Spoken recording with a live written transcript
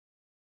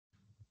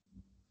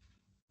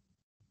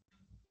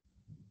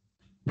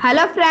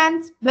Hello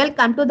friends,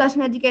 welcome to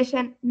Darshan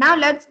Education. Now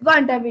let's go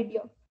into a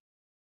video.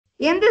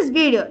 In this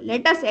video,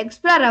 let us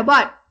explore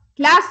about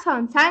class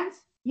on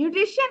science,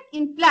 nutrition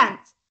in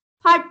plants.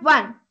 Part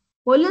 1.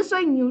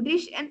 Holozoic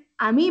nutrition,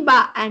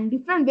 amoeba and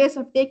different ways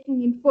of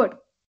taking in food.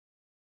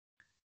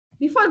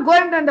 Before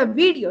going on the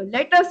video,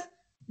 let us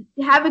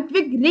have a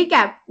quick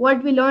recap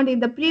what we learned in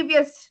the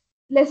previous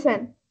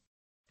lesson.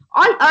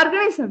 All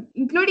organisms,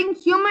 including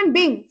human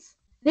beings,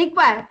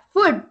 require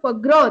food for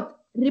growth,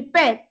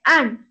 repair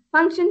and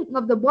functioning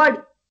of the body.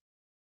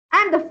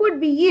 And the food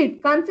we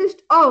eat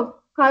consists of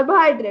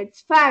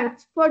carbohydrates,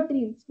 fats,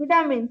 proteins,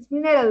 vitamins,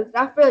 minerals,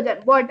 refuge,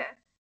 and water.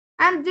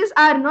 And these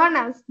are known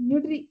as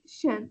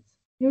nutrients.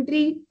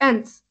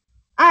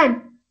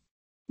 And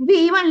we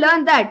even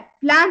learned that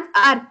plants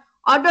are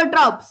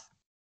autotrophs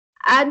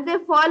and they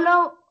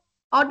follow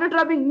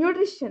autotrophic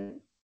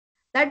nutrition.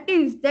 That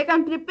is, they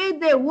can prepare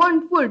their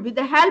own food with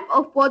the help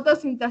of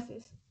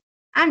photosynthesis.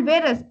 And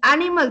whereas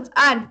animals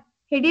are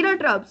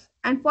heterotrophs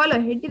and follow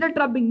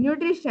heterotrophic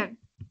nutrition,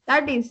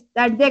 that is,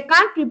 that they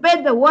can't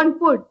prepare their own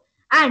food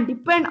and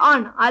depend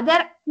on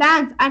other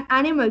plants and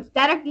animals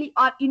directly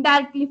or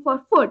indirectly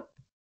for food.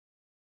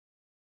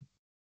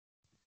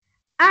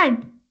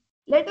 And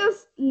let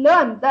us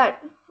learn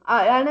that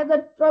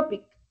another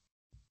topic.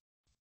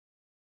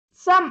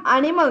 Some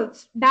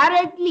animals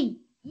directly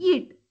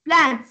eat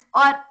plants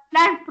or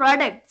plant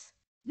products.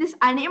 These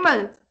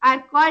animals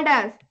are called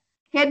as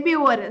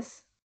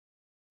herbivores.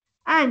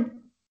 And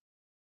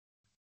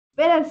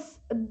whereas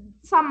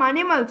some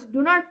animals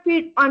do not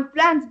feed on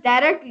plants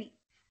directly,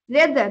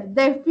 rather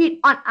they feed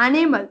on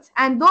animals,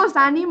 and those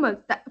animals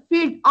that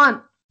feed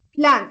on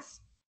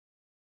plants,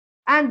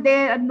 and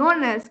they are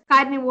known as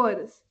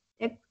carnivores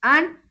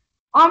and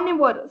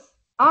omnivores.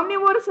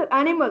 Omnivores are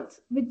animals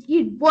which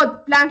eat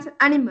both plants and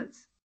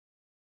animals.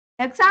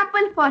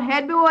 Example for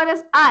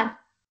herbivores are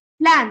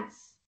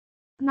plants.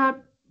 Now,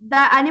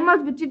 the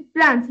animals which eat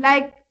plants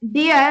like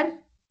deer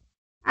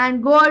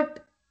and goat,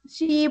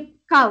 sheep,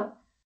 cow,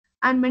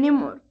 and many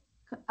more.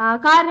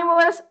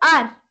 Carnivores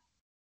are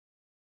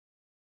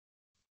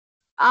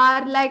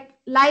like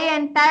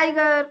lion,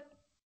 tiger,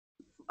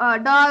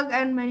 dog,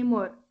 and many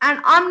more.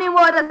 And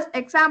omnivorous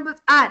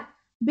examples are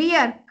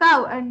bear,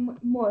 cow, and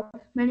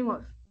many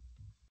more.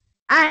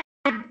 And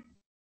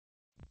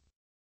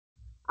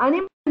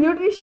animal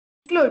nutrition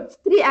includes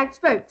three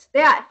aspects.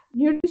 They are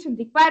nutrition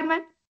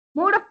requirement,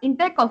 mode of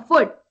intake of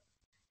food,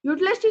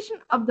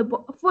 utilization of the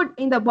food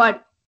in the body.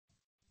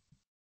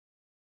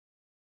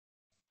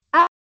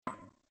 And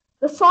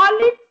the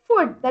solid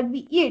food that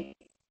we eat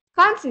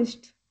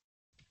consists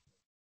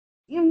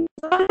in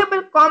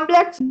soluble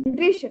complex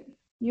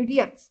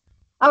nutrients.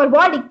 Our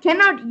body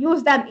cannot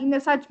use them in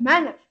such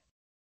manner.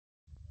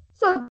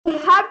 So they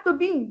have to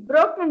be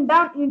broken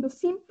down into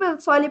simple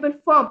soluble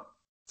form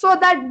so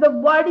that the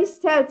body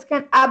cells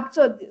can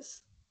absorb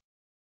this.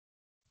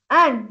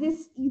 And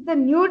this is the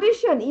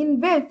nutrition in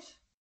which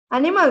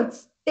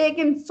animals take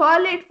in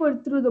solid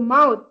food through the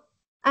mouth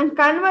and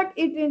convert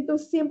it into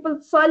simple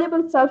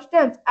soluble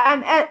substance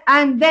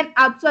and then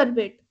absorb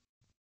it.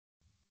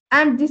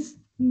 And this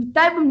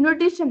type of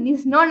nutrition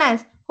is known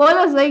as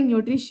holozoic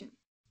nutrition.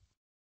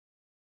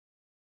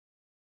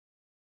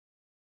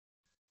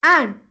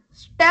 And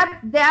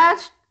there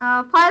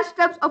are 5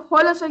 steps of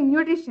holozoic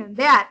nutrition.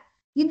 They are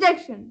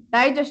injection,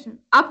 digestion,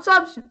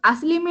 absorption,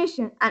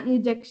 assimilation, and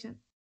ejection.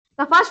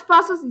 The first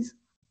process is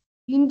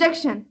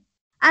injection,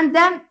 and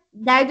then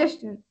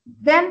digestion,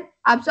 then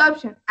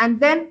absorption, and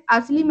then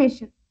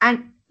assimilation,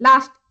 and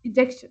last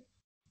ejection.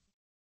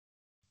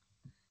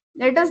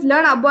 Let us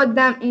learn about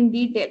them in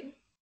detail.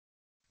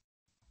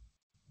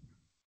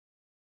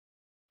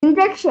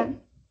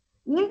 Injection.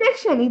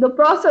 Injection is the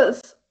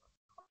process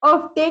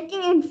of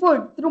taking in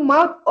food through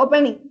mouth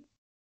opening.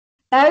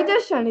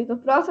 Digestion is the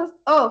process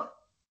of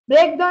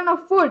breakdown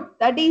of food,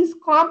 that is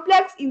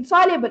complex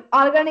insoluble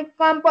organic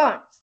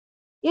compounds,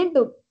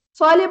 into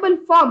soluble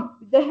form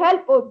with the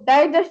help of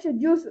digestive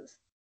juices.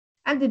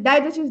 And the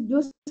digestive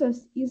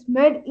juices is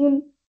made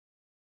in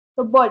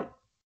the body.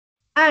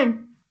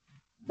 And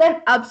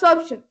then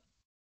absorption.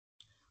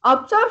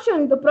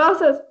 Absorption is the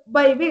process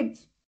by which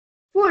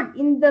food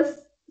in the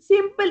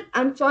simple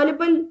and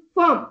soluble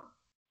form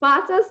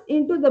passes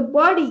into the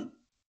body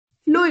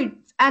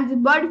fluids, and the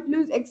body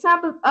fluids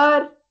examples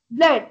are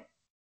blood.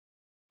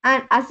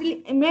 And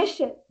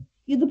assimilation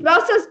is the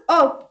process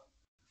of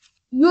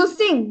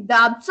using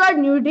the absorbed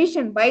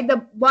nutrition by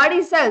the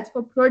body cells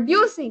for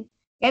producing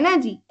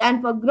energy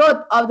and for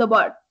growth of the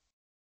body.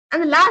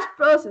 And the last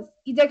process,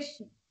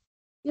 ejection,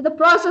 is the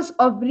process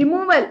of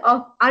removal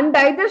of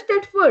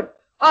undigested food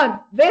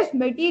or waste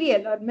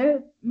material or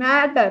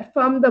matter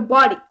from the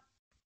body.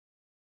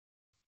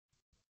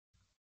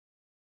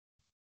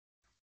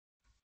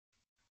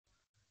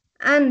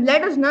 And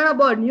let us learn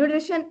about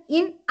nutrition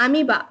in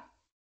amoeba.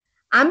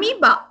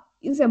 Amoeba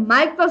is a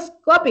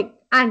microscopic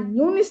and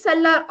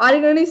unicellular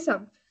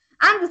organism,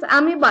 and this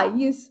amoeba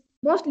is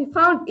mostly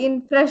found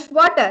in fresh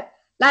water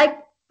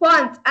like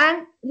ponds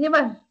and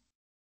rivers.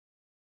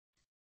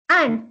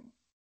 And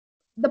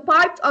the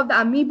parts of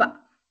the amoeba.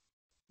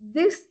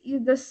 This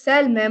is the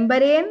cell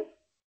membrane,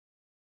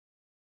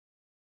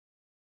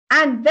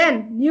 and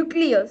then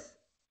nucleus.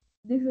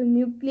 This is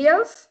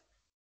nucleus.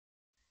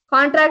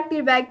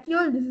 Contractile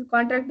vacuole, this is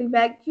contractile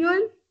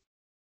vacuole,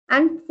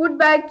 and food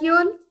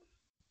vacuole,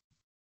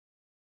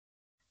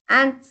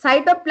 and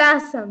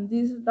cytoplasm,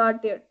 this is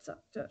dotted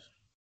structure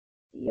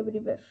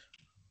everywhere.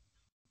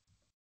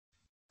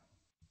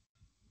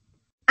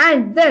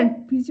 And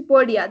then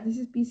Pisipodia, this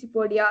is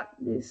Pisipodia,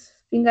 this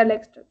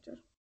finger-like structure.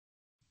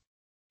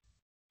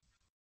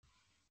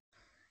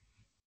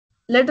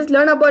 Let us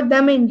learn about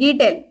them in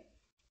detail.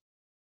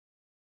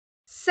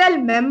 Cell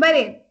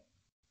membrane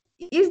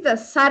is the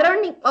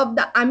surrounding of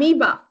the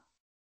amoeba,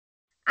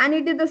 and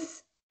it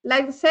is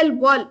like the cell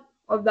wall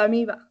of the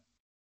amoeba.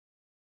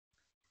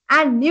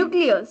 And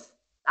nucleus,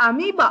 the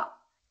amoeba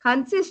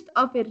consists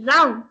of a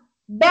round,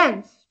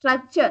 dense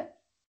structure,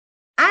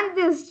 and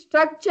this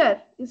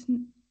structure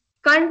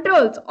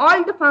controls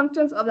all the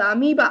functions of the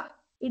amoeba.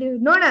 It is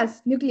known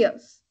as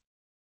nucleus.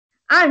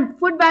 And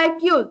food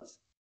vacuoles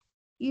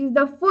is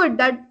the food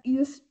that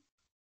is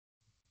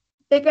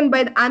taken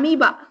by the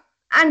amoeba,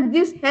 and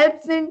this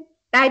helps in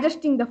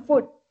digesting the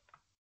food.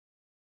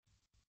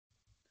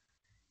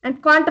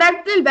 And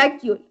contractile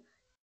vacuole,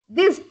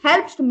 this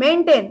helps to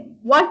maintain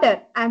water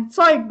and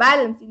salt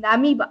balance in the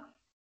amoeba.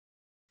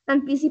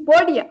 And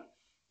Pisipodia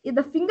is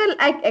the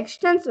finger-like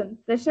extension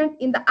present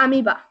in the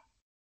amoeba.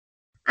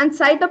 And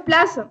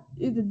cytoplasm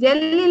is the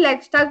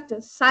jelly-like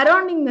structure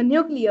surrounding the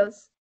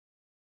nucleus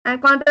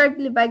and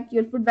contractile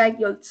vacuole, food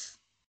vacuoles.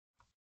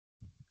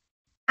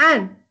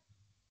 And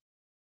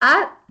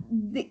as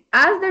they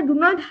do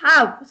not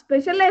have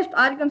specialized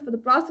organs for the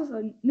process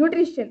of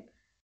nutrition,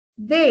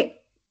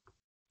 they,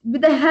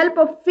 with the help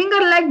of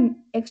finger-like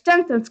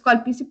extensions called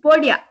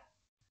Pisipodia,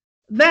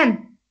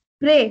 when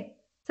prey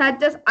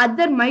such as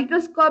other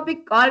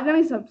microscopic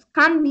organisms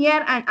come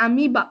near an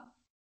amoeba,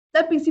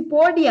 the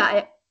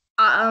Pisipodia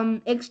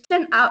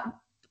extend out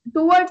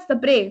towards the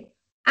prey,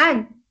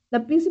 and the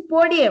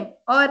Pisipodium,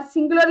 or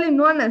singularly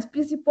known as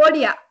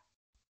Pisipodia,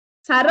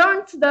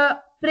 surrounds the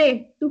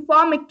prey to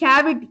form a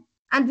cavity,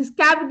 and this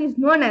cavity is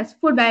known as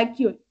food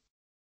vacuole.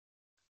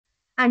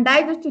 And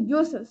digestive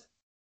juices.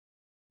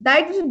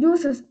 Digestive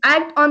juices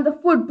act on the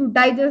food to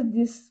digest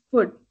this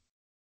food.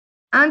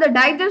 And the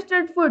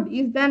digested food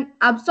is then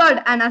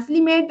absorbed and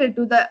assimilated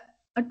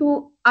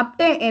to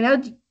obtain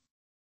energy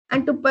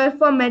and to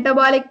perform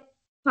metabolic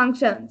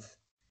functions.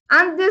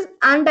 And this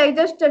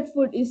undigested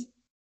food is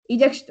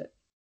ejection.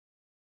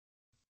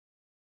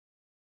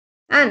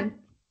 And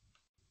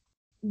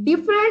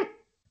different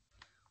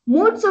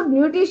modes of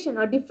nutrition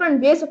or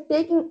different ways of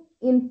taking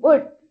in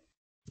food.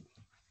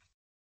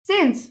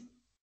 Since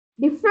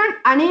different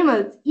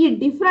animals eat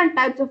different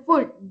types of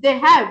food, they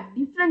have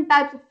different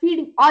types of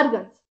feeding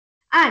organs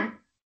and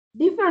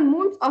different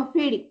modes of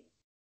feeding.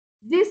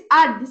 These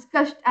are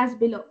discussed as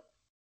below.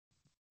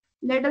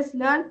 Let us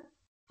learn.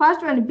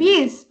 First one,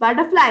 bees,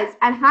 butterflies,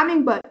 and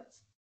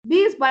hummingbirds.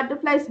 Bees,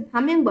 butterflies, and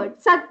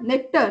hummingbirds suck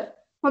nectar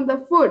from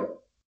the food.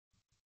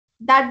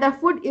 That the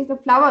food is the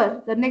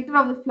flower, the nectar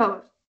of the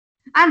flower.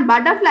 And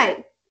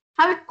butterflies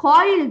have a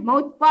coiled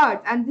mouth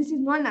part, and this is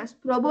known as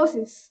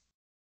proboscis.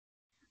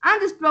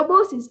 And this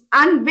proboscis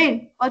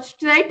unbent or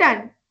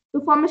straightened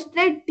to form a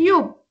straight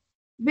tube,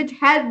 which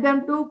helps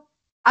them to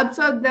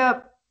suck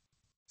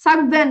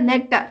the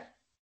nectar.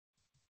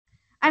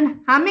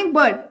 And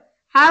hummingbird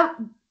have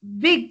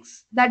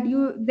beaks that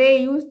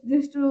they use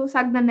this to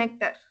suck the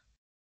nectar.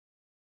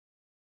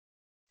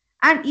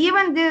 And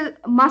even the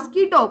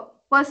mosquito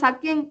for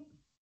sucking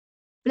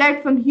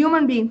blood from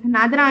human beings and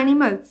other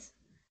animals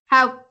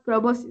have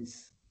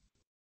proboscis.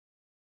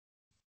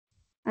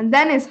 And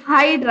then is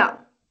hydra.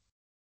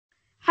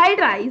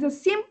 Hydra is a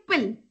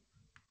simple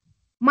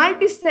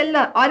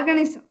multicellular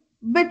organism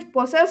which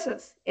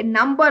possesses a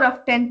number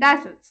of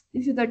tentacles.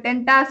 This is the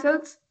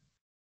tentacles,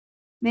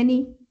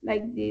 many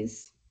like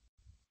this.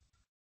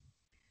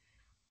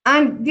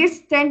 And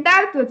these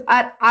tentacles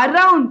are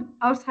around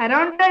or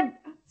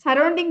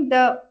surrounding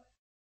the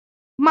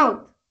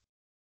mouth.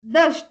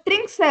 The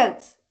string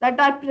cells that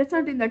are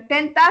present in the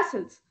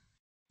tentacles.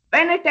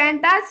 When a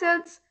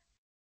tentacles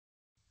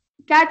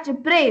catch a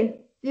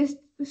prey, these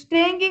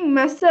stringing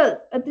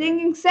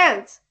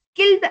cells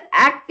kill the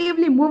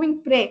actively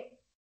moving prey,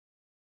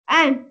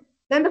 and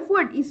then the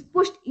food is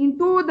pushed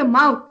into the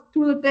mouth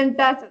through the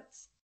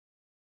tentacles.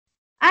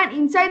 And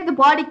inside the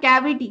body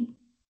cavity,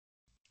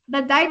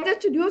 the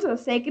digestive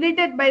juices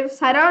secreted by the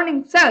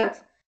surrounding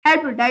cells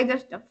help to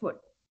digest the food.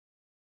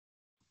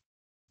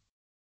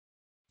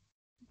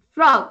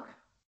 Frog.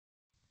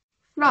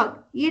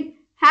 It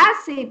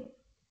has a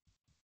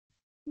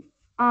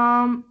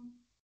tongue.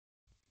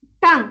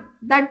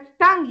 That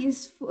tongue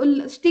is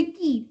full,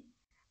 sticky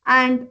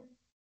and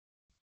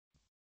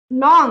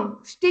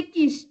long,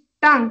 sticky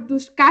tongue to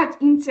catch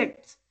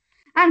insects.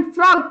 And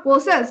frog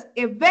possess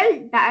a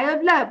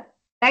well-developed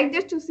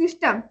digestive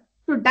system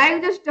to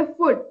digest the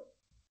food.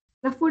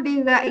 The food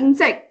is the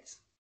insects.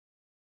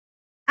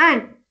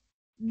 And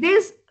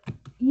this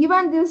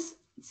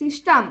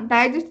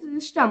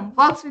digestive system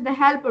works with the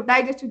help of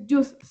digestive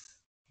juices.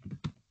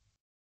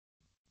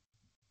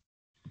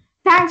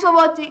 Thanks for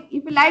watching.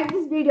 If you like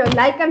this video,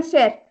 like and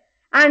share.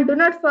 And do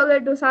not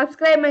forget to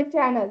subscribe my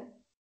channel.